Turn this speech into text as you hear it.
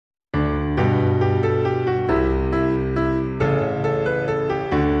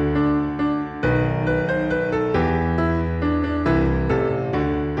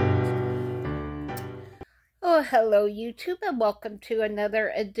Hello YouTube, and welcome to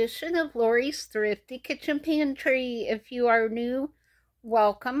another edition of Lori's Thrifty Kitchen Pantry. If you are new,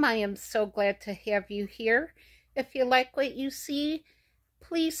 welcome. I am so glad to have you here. If you like what you see,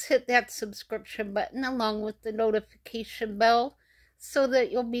 please hit that subscription button along with the notification bell so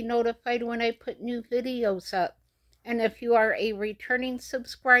that you'll be notified when I put new videos up. And if you are a returning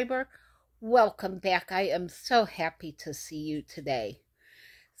subscriber, welcome back. I am so happy to see you today.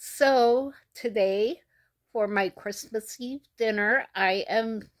 So today, for my Christmas Eve dinner, I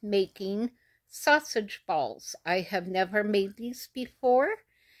am making sausage balls. I have never made these before.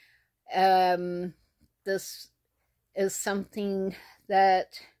 This is something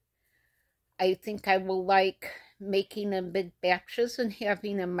that I think I will like making in big batches and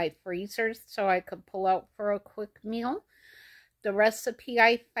having in my freezer so I could pull out for a quick meal. The recipe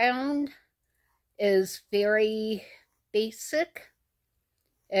I found is very basic,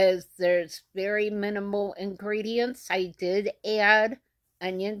 as there's very minimal ingredients. I did add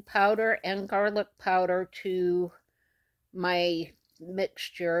onion powder and garlic powder to my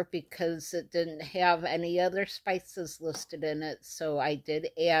mixture because it didn't have any other spices listed in it, so I did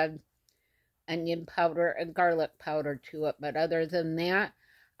add onion powder and garlic powder to it. But other than that,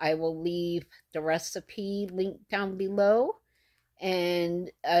 I will leave the recipe linked down below,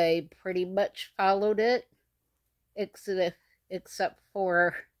 and I pretty much followed it except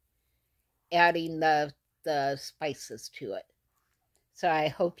for adding the spices to it. So I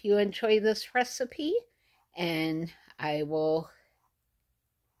hope you enjoy this recipe, and I will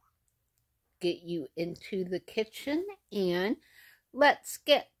get you into the kitchen and let's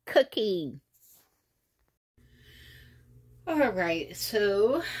get cooking. Alright,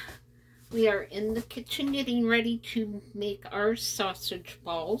 so we are in the kitchen getting ready to make our sausage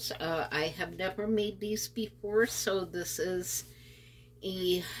balls. I have never made these before, so this is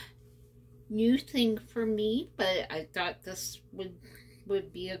a new thing for me, but I thought this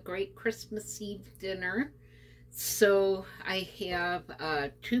would be a great Christmas Eve dinner. So I have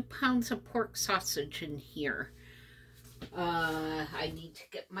 2 pounds of pork sausage in here. I need to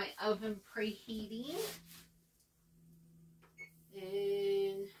get my oven preheating,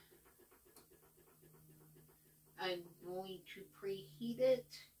 and I'm going to preheat it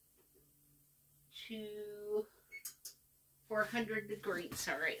to 400 degrees.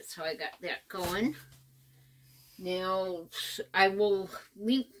 Alright, so I got that going. Now, I will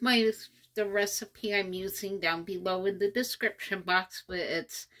link the recipe I'm using down below in the description box, but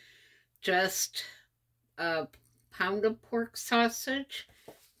it's just a pound of pork sausage,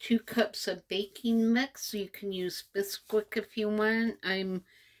 2 cups of baking mix. You can use Bisquick if you want. I'm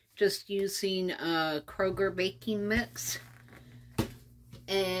just using a Kroger baking mix,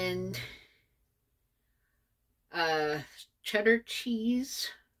 and cheddar cheese.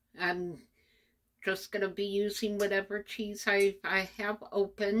 I'm just going to be using whatever cheese I have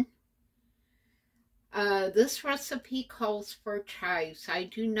open. This recipe calls for chives. I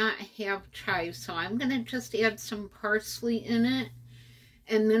do not have chives, so I'm going to just add some parsley in it.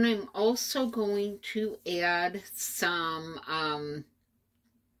 And then I'm also going to add some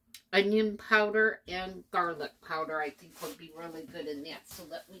onion powder and garlic powder. I think would be really good in that. So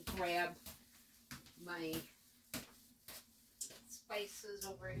let me grab my spices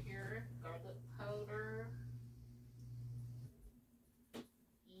over here. Garlic powder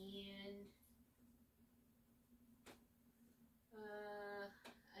and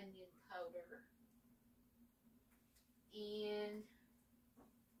onion powder and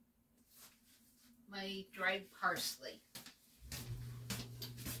my dried parsley.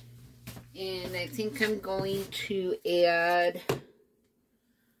 And I think I'm going to add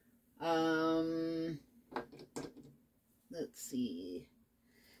let's see,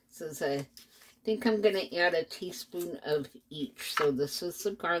 says I think I'm going to add a teaspoon of each. So this is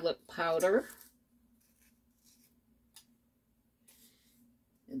the garlic powder.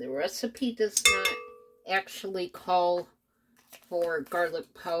 And the recipe does not actually call for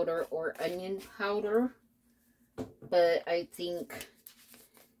garlic powder or onion powder, but I think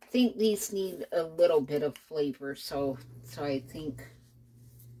these need a little bit of flavor, so I think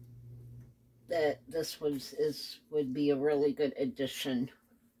that this would be a really good addition.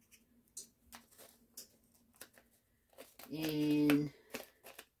 And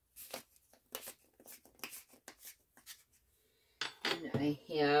I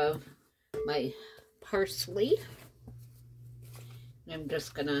have my parsley. I'm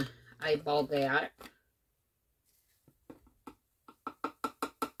just gonna eyeball that.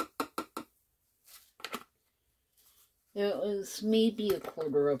 It was maybe a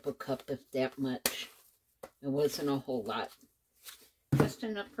quarter of a cup, if that much. It wasn't a whole lot. Just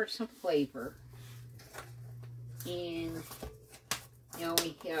enough for some flavor. And now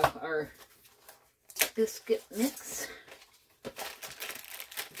we have our biscuit mix.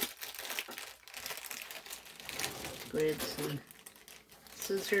 Grab some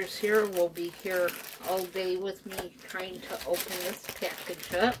scissors here. We'll be here all day with me trying to open this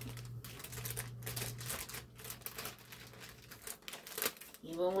package up.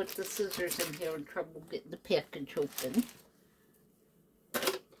 Even with the scissors, I'm having trouble getting the package open.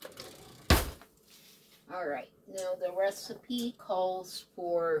 Alright, now the recipe calls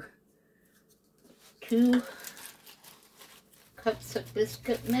for 2 cups of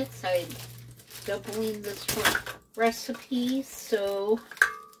biscuit mix. I'm doubling this recipe, so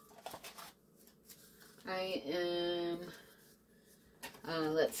I am,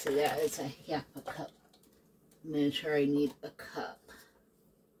 let's see, that is a half a cup measure. I need a cup.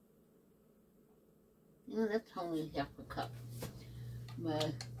 Yeah, that's only half a cup.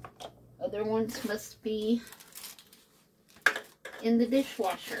 My other ones must be in the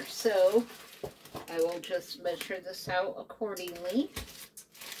dishwasher, so I will just measure this out accordingly.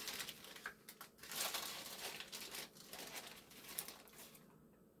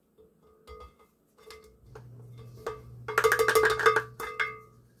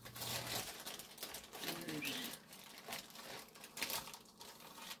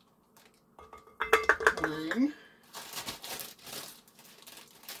 One.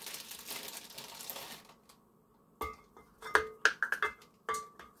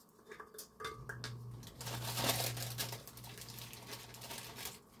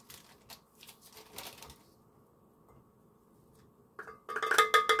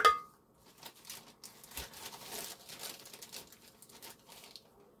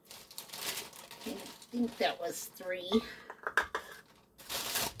 I think that was 3.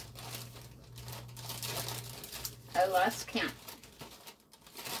 I lost count.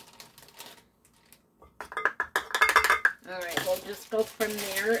 Alright, we'll just go from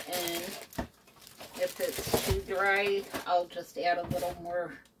there, and if it's too dry, I'll just add a little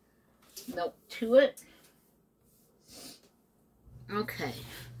more milk to it. Okay.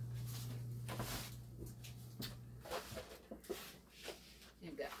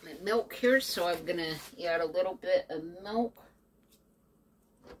 I've got my milk here, so I'm going to add a little bit of milk.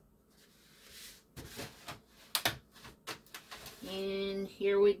 And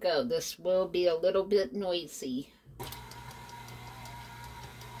here we go. This will be a little bit noisy.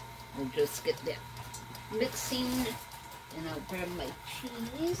 We'll just get that mixing, and I'll grab my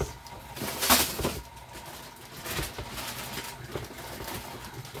cheese.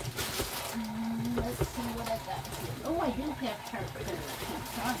 Let's see what I got here. Oh, I do have charcuterie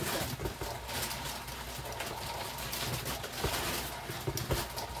cheese. Awesome.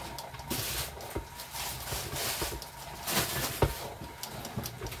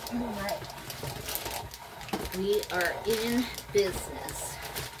 Alright, we are in business.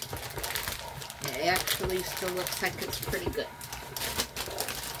 It actually still looks like it's pretty good.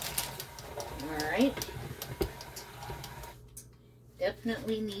 Alright,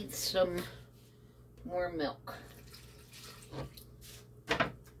 definitely need some more milk.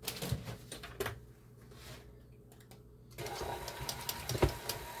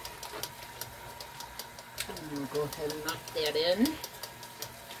 We'll go ahead and knock that in.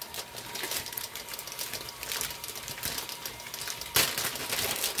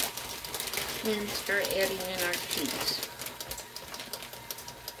 And start adding in our cheese.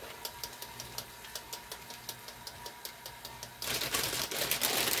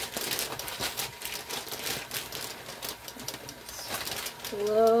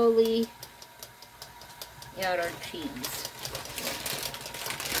 Slowly add our cheese.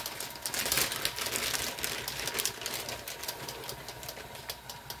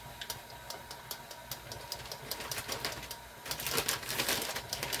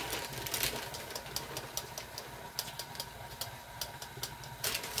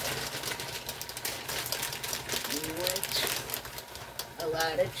 A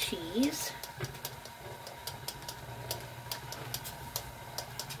lot of cheese.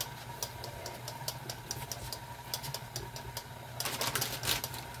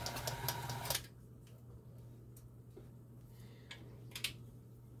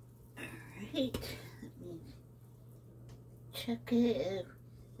 Alright, let me check it.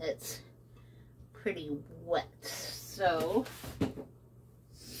 It's pretty wet, so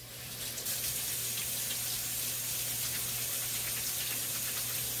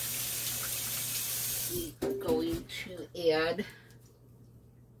we're going to add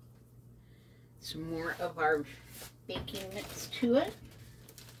some more of our baking mix to it.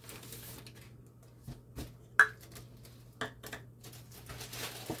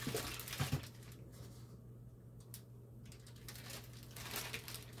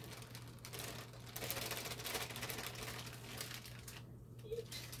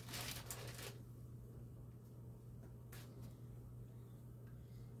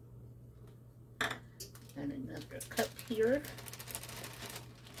 extra cup here.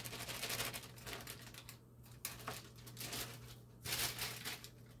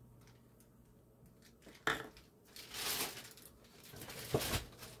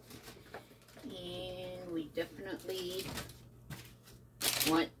 And we definitely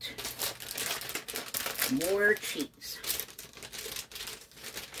want more cheese.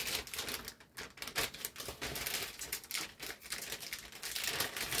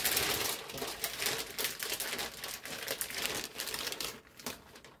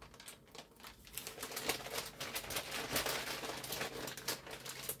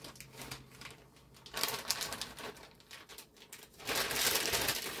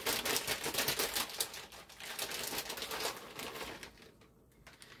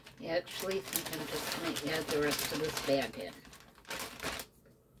 I actually think I'm just going to add the rest of this bag in.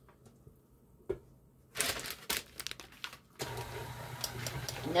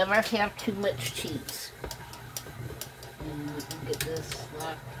 Never have too much cheese. And we can get this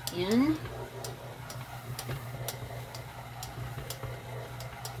locked in.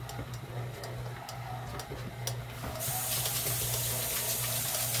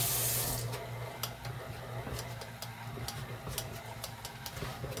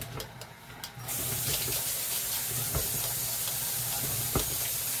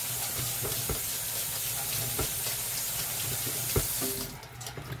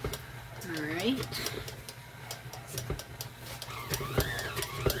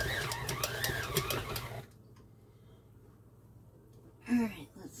 Alright,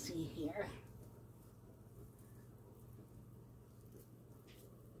 let's see here.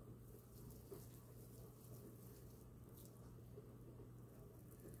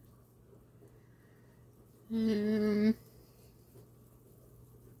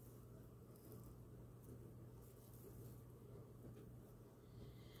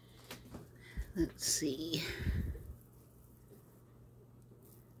 Let's see.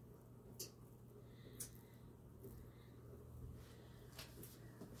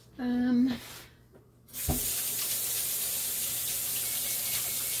 I'm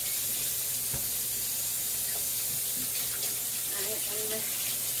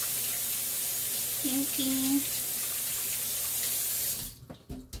thinking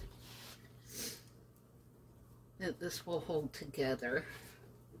that this will hold together.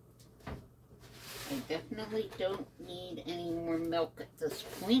 I definitely don't need any more milk at this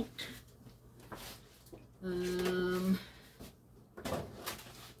point. I'm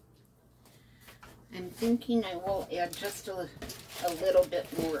thinking I will add just a little bit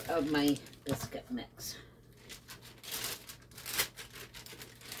more of my biscuit mix.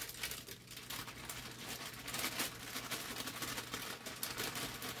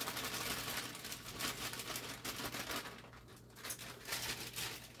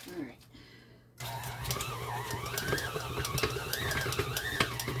 All right.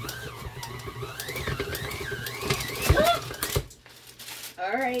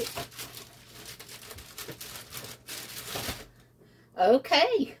 All right.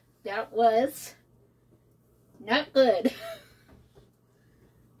 Okay, that was not good.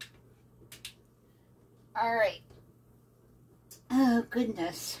 All right. Oh,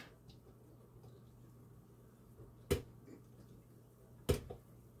 goodness.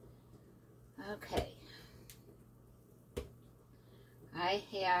 Okay. I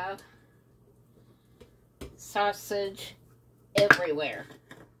have sausage everywhere.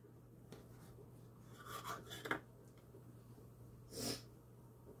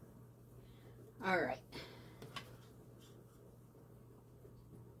 All right.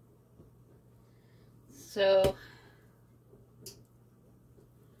 So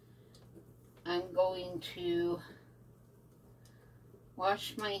I'm going to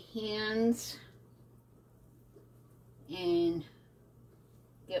wash my hands and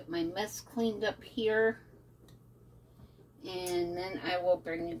get my mess cleaned up here, and then I will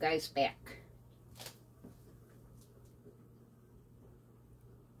bring you guys back.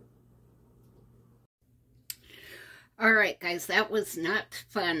 All right, guys, that was not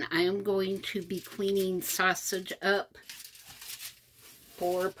fun. I am going to be cleaning sausage up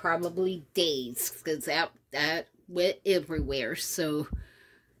for probably days, because that went everywhere. So, in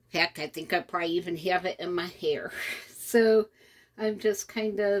fact, I think I probably even have it in my hair. So, I'm just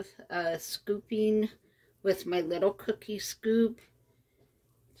kind of scooping with my little cookie scoop,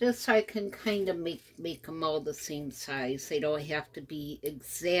 just so I can kind of make them all the same size. They don't have to be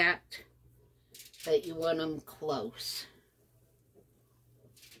exact, but you want them close.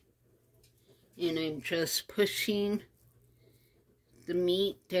 And I'm just pushing the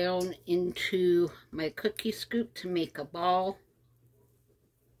meat down into my cookie scoop to make a ball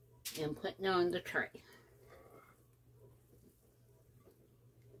and putting it on the tray.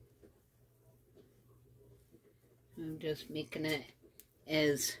 I'm just making it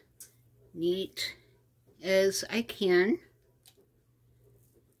as neat as I can.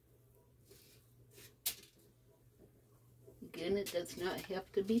 Again, it does not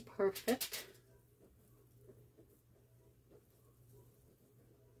have to be perfect.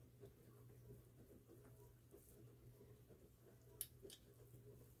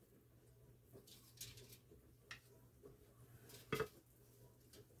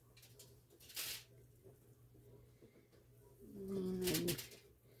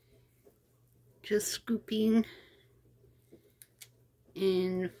 Just scooping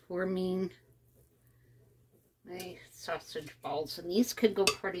and forming my sausage balls. And these could go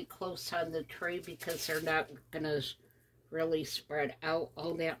pretty close on the tray because they're not going to really spread out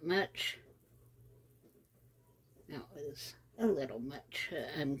all that much. That was a little much.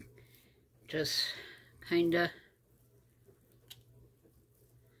 I'm just kind of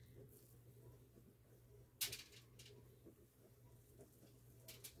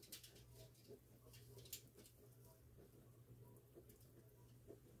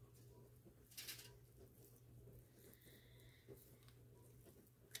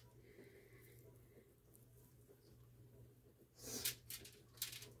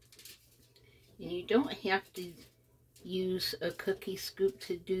and you don't have to use a cookie scoop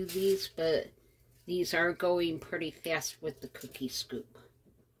to do these, but these are going pretty fast with the cookie scoop.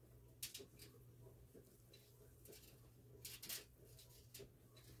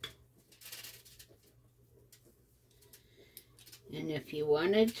 And if you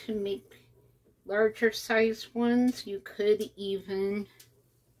wanted to make larger size ones, you could even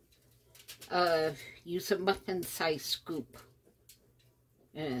use a muffin size scoop.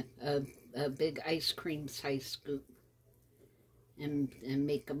 A big ice cream size scoop. And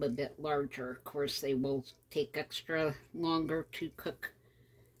make them a bit larger. Of course, they will take extra longer to cook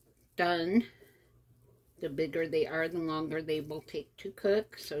done. The bigger they are, the longer they will take to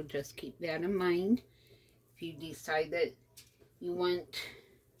cook. So just keep that in mind. If you decide that you want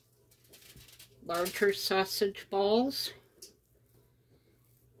larger sausage balls,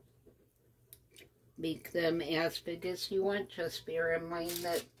 make them as big as you want. Just bear in mind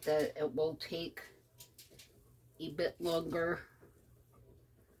that it will take a bit longer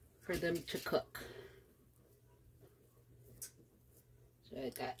for them to cook. So I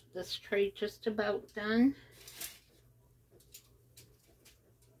got this tray just about done.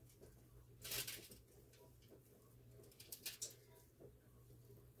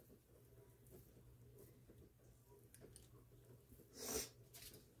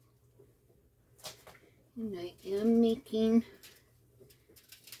 And I am making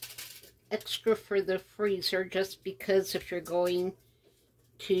extra for the freezer just because if you're going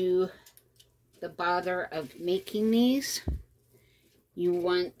to the bother of making these, you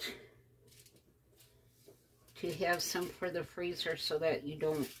want to have some for the freezer so that you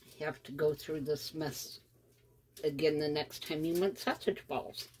don't have to go through this mess again the next time you want sausage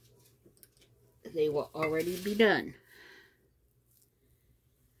balls. They will already be done.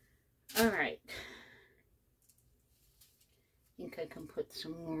 Alright. I think I can put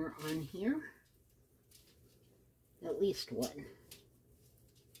some more on here. At least one.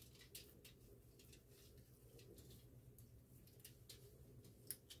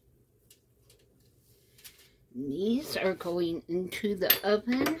 These are going into the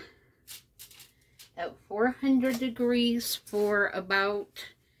oven at 400 degrees for about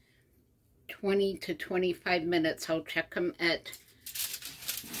 20 to 25 minutes. I'll check them at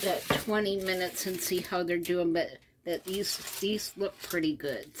 20 minutes and see how they're doing, but these look pretty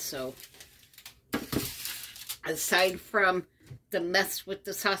good. So aside from the mess with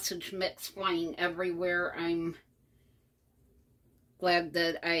the sausage mix flying everywhere, I'm glad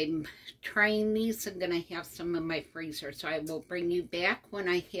that I'm trying these. I'm going to have some in my freezer, so I will bring you back when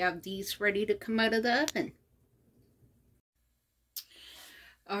I have these ready to come out of the oven.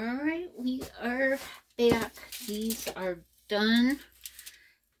 Alright, we are back. These are done.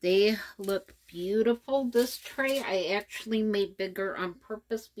 They look beautiful. This tray I actually made bigger on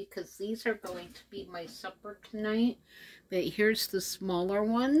purpose because these are going to be my supper tonight. But here's the smaller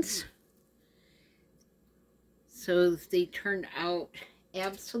ones. So they turned out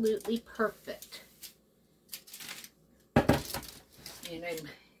absolutely perfect. And I'm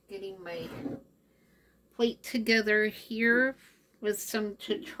getting my plate together here with some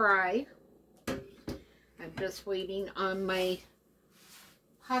to try. I'm just waiting on my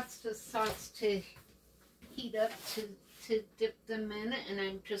pasta sauce to heat up to dip them in. And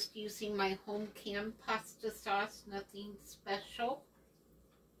I'm just using my home canned pasta sauce, nothing special.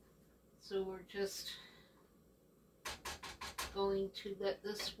 So we're just going to let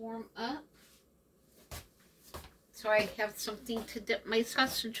this warm up. so I have something to dip my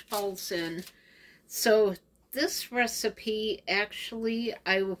sausage balls in. So this recipe, actually,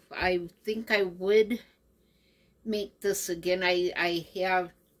 I think I would make this again. I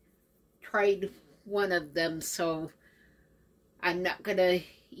have tried one of them, so I'm not gonna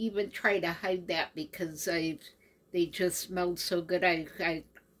even try to hide that because they just smelled so good. I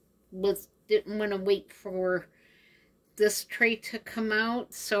didn't want to wait for this tray to come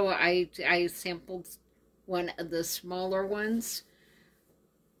out, so I sampled one of the smaller ones.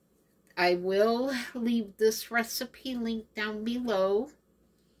 I will leave this recipe linked down below.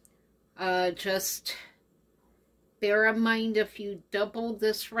 Just bear in mind, if you double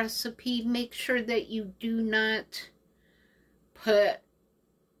this recipe, make sure that you do not put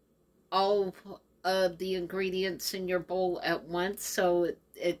all of the ingredients in your bowl at once so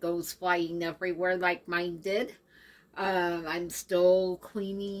it goes flying everywhere like mine did. I'm still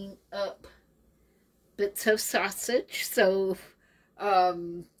cleaning up bits of sausage, so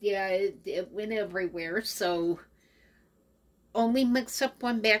yeah, it went everywhere. So only mix up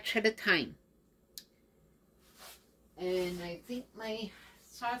one batch at a time. And I think my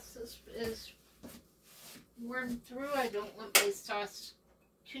sauce is warmed through. I don't want my sauce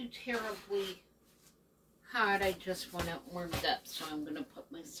too terribly hot. I just want it warmed up. So I'm going to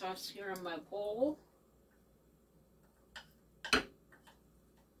put my sauce here in my bowl.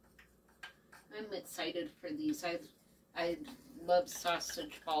 I'm excited for these. I love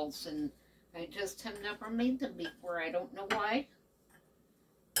sausage balls, and I just have never made them before. I don't know why,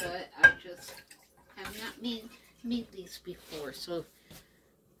 but I just have not made these before. So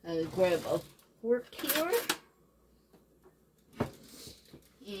I'll grab a fork here,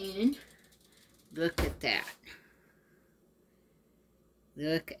 and look at that.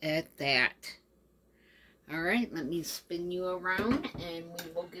 Look at that. All right, let me spin you around, and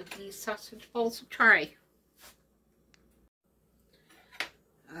we will give these sausage balls a try.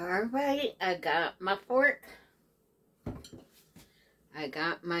 All right, I got my fork. I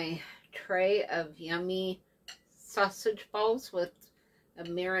got my tray of yummy sausage balls with a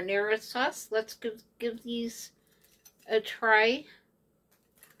marinara sauce. Let's give these a try,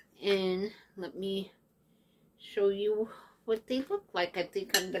 and let me show you what they look like. I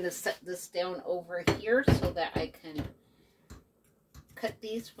think I'm going to set this down over here so that I can cut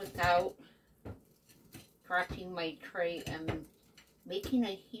these without dropping my tray and making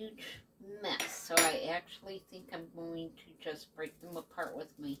a huge mess. So I actually think I'm going to just break them apart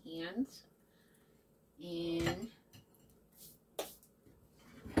with my hands. And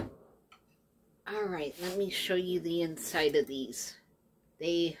all right, let me show you the inside of these.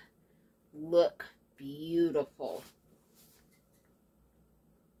 They look beautiful.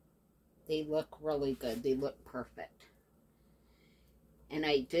 They look really good. They look perfect. And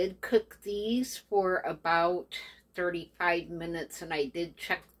I did cook these for about 35 minutes, and I did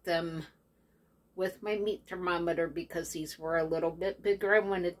check them with my meat thermometer because these were a little bit bigger. I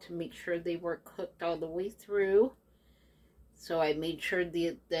wanted to make sure they were cooked all the way through. So I made sure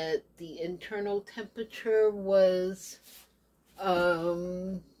that the internal temperature was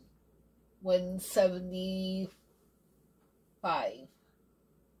 175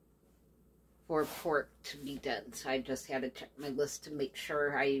 for pork to be done. So I just had to check my list to make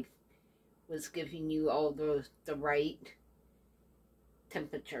sure I was giving you all the right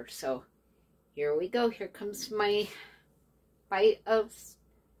temperature. So here we go. Here comes my bite of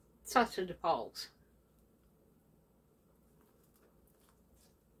sausage balls.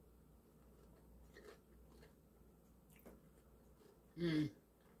 Mmm.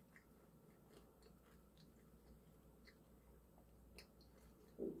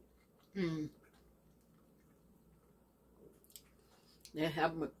 Mmm. They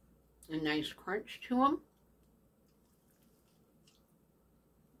have a nice crunch to them.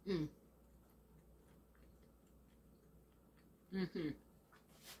 Mmm. Mm-hmm.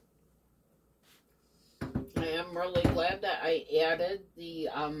 I am really glad that I added the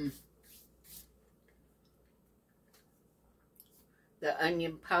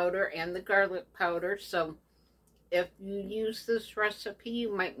onion powder and the garlic powder. So if you use this recipe,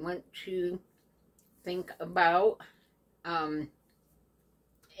 you might want to think about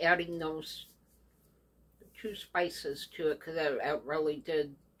adding those two spices to it, because that really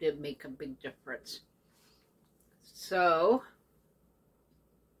did make a big difference. So,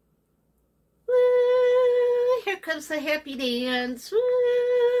 woo, here comes the happy dance.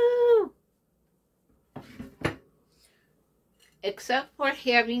 Woo! Except for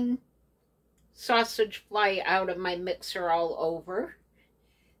having sausage fly out of my mixer all over,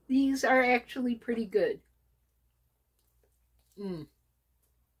 these are actually pretty good. Mmm.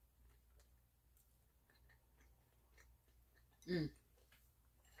 Mm.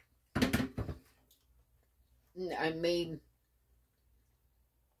 I made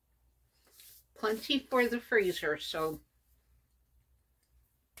plenty for the freezer, so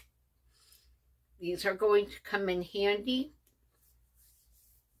these are going to come in handy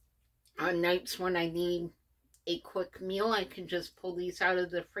on nights when I need a quick meal. I can just pull these out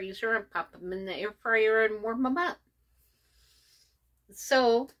of the freezer and pop them in the air fryer and warm them up.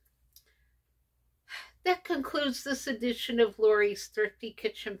 So that concludes this edition of Lori's Thrifty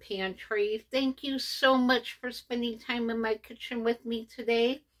Kitchen Pantry. Thank you so much for spending time in my kitchen with me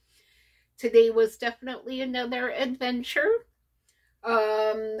today. Today was definitely another adventure.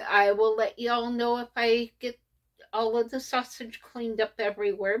 I will let y'all know if I get all of the sausage cleaned up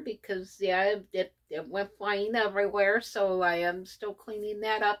everywhere, because yeah, it went flying everywhere, so I am still cleaning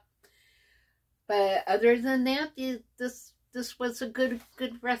that up. But other than that, this was a good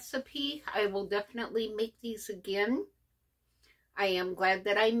recipe. I will definitely make these again. I am glad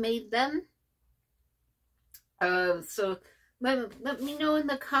that I made them. So let me know in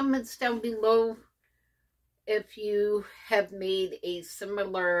the comments down below if you have made a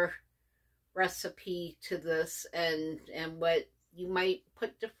similar recipe to this, and what you might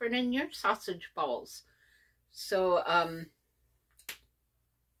put different in your sausage balls. So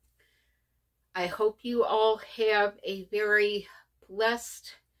I hope you all have a very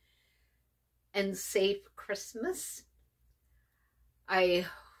blessed and safe Christmas. I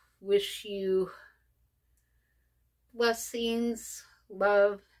wish you blessings,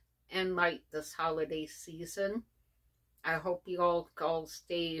 love, and light this holiday season. I hope you all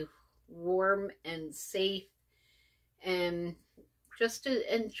stay warm and safe, and just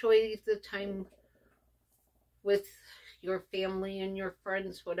to enjoy the time with your family and your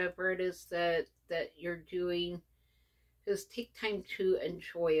friends, whatever it is that you're doing. Just take time to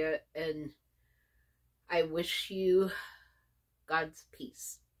enjoy it, and I wish you God's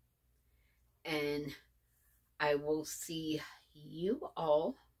peace. And I will see you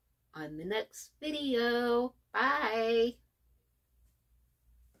all on the next video. Bye.